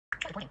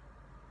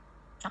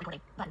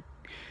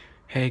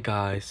Hey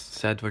guys,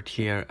 it's Edward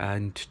here,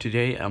 and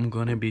today I'm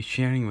gonna be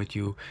sharing with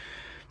you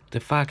the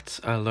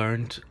facts I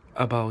learned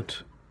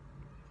about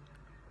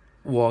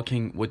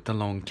walking with the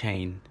long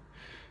cane.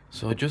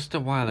 So just a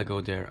while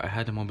ago there, I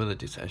had a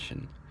mobility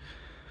session,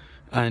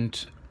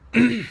 and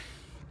I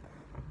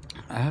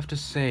have to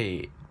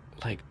say,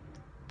 like,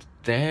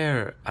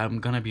 I'm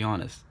gonna be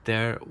honest,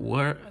 there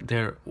were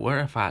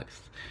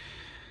facts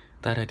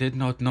that I did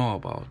not know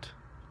about.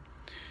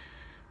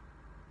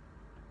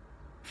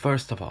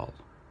 First of all,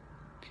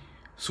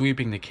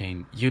 sweeping the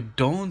cane. You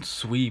don't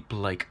sweep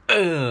like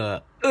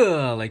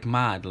like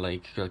mad,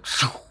 like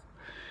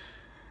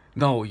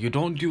no, you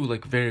don't do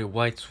like very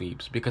wide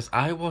sweeps, because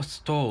I was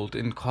told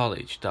in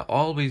college that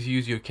always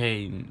use your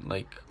cane,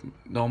 like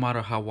no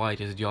matter how wide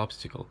is the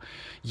obstacle.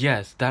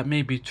 Yes, that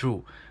may be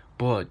true,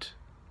 but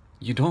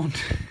you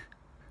don't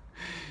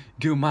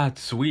do mad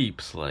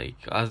sweeps like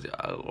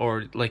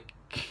or like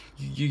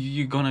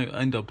you're gonna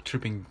end up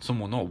tripping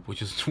someone up,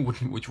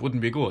 which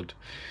wouldn't be good.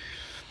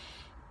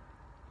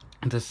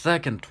 The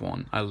second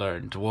one I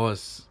learned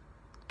was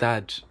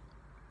that,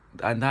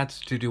 and that's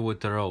to do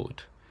with the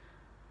road.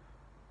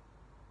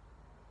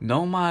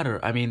 No matter,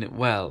 I mean,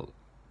 well,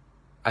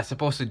 I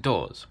suppose it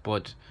does,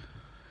 but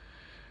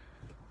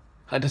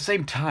at the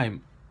same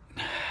time,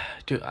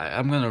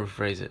 I'm gonna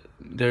rephrase it.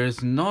 There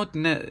is no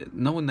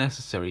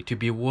necessary to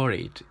be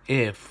worried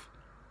if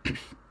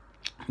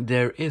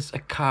there is a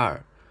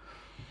car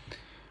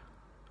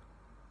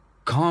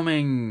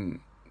coming,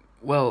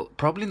 well,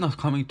 probably not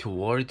coming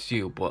towards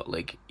you, but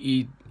like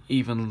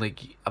even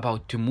like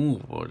about to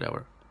move or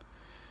whatever,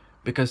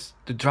 because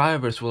the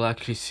drivers will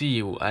actually see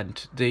you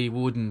and they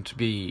wouldn't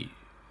be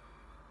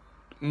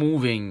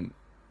moving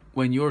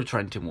when you're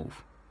trying to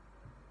move.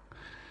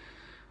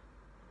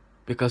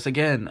 Because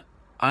again,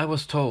 I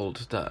was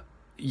told that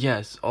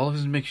yes,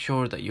 always make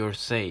sure that you're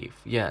safe.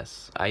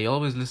 Yes, I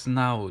always listen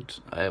out.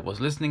 I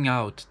was listening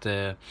out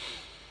the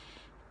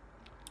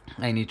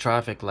any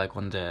traffic, like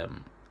on the,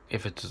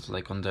 if it's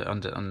like on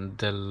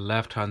the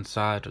left hand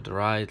side or the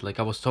right, like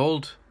I was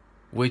told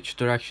which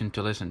direction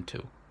to listen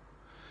to.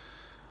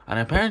 And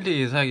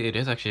apparently it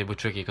is actually a bit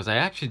tricky, because I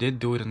actually did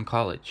do it in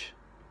college.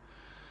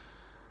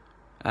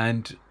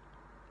 And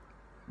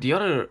the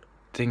other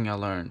thing I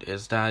learned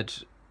is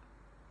that,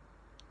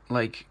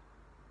 like,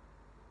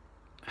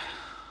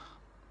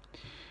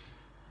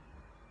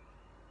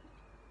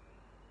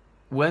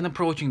 when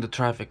approaching the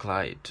traffic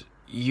light,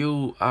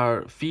 you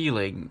are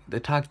feeling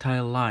the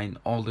tactile line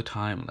all the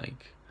time.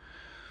 Like,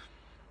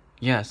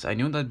 yes, I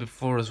knew that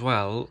before as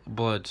well,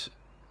 but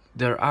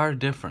there are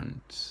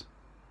different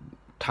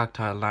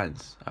tactile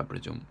lines, I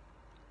presume.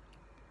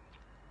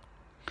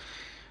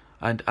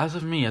 And as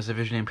of me, as a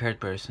visually impaired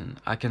person,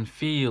 I can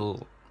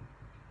feel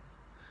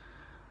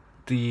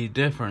the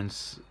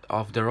difference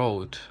of the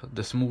road,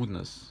 the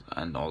smoothness,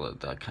 and all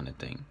of that kind of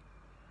thing.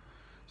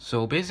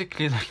 So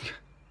basically, like,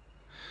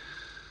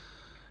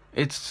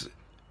 it's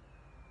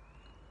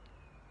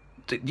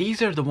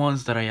these are the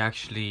ones that I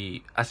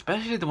actually,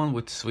 especially the one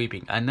with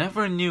sweeping. I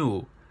never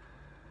knew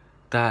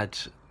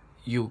that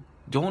you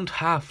don't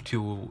have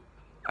to,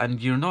 and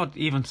you're not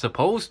even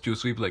supposed to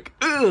sweep like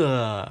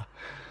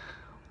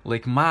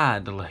like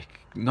mad.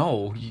 Like,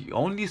 no, you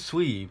only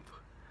sweep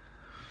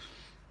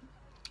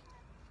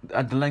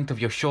at the length of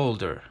your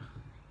shoulder.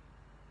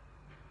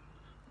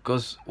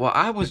 Because what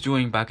I was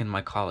doing back in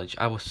my college,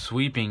 I was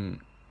sweeping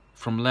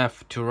from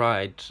left to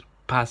right,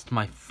 past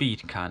my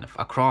feet, kind of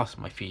across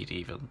my feet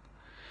even.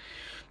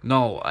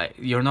 No,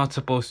 you're not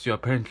supposed to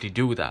apparently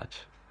do that.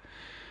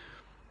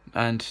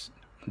 And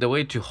the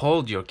way to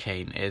hold your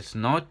cane is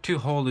not to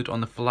hold it on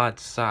the flat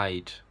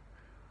side.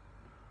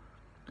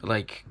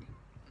 Like,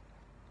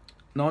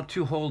 not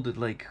to hold it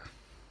like,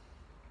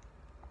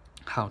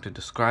 how to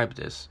describe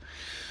this?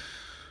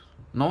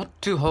 Not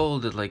to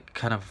hold it like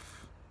kind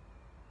of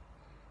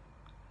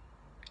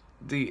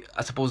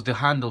I suppose the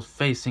handle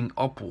facing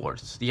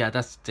upwards. Yeah,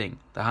 that's the thing.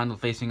 The handle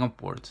facing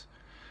upwards.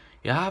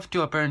 You have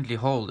to apparently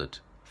hold it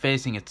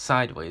facing it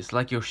sideways,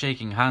 like you're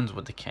shaking hands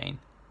with the cane.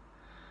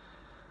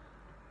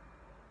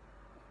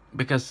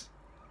 Because,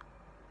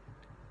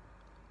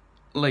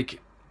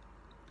 like,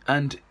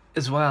 and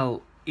as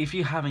well, if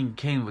you're having a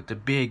cane with the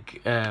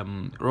big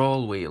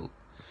roll wheel,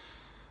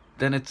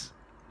 then it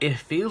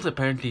feels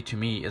apparently to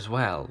me as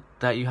well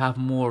that you have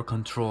more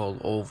control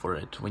over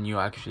it when you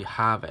actually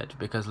have it,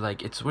 because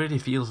like it really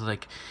feels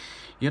like,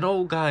 you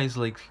know, guys,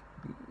 like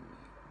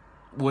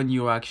when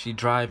you're actually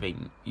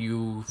driving,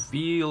 you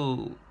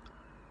feel,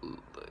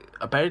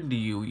 apparently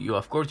you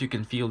of course you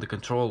can feel the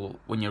control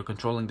when you're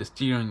controlling the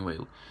steering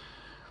wheel.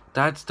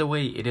 That's the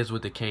way it is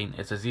with the cane.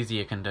 It's as easy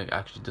as I can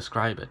actually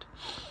describe it.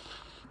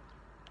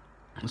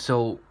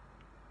 So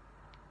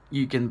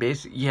you can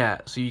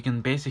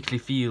basically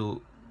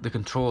feel the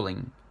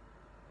controlling,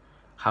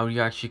 how you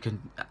actually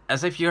can,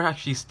 as if you're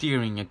actually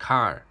steering a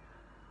car,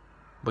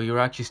 but you're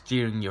actually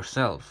steering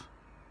yourself,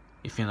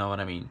 if you know what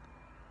I mean.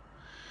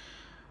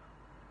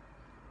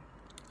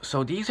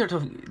 So these are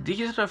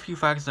a few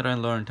facts that I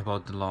learned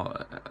about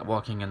the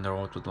walking in the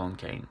road with long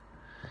cane.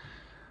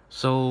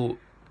 So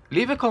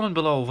leave a comment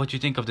below what you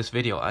think of this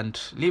video, and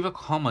leave a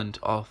comment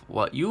of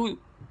what you've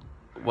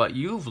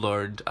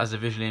learned as a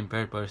visually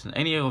impaired person.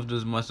 Any of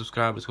those my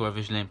subscribers who are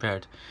visually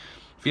impaired,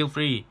 feel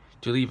free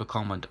to leave a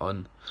comment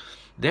on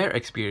their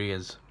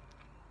experience,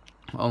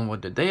 on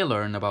what did they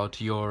learn about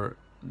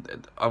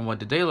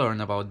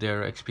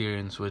their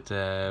experience with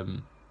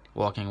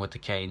walking with the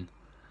cane,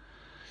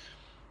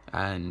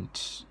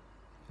 and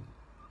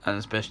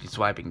especially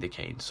swiping the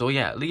cane. So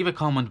yeah, leave a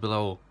comment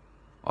below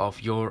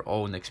of your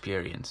own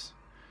experience.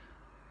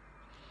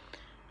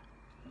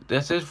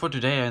 That's it for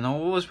today. I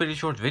know it was a pretty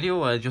short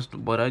video. I just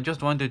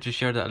wanted to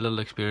share that little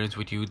experience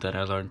with you that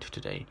I learned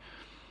today.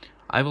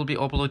 I will be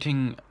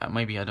uploading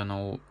maybe, I don't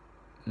know,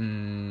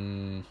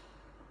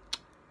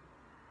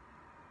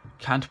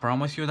 can't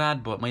promise you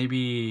that, but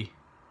maybe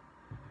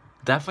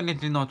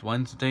definitely not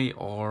Wednesday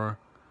or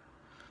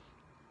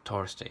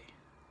Thursday,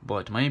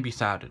 but maybe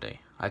Saturday.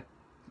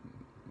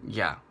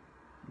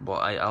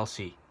 I'll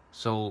see.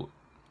 So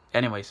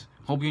anyways,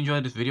 hope you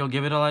enjoyed this video.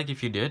 Give it a like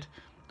if you did,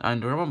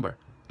 and remember,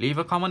 leave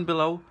a comment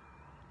below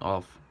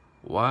of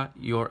what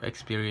your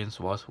experience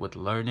was with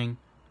learning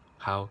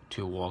how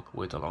to walk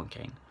with a long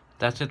cane.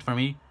 That's it for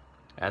me,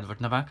 Edward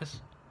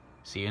Navakis.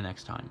 See you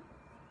next time.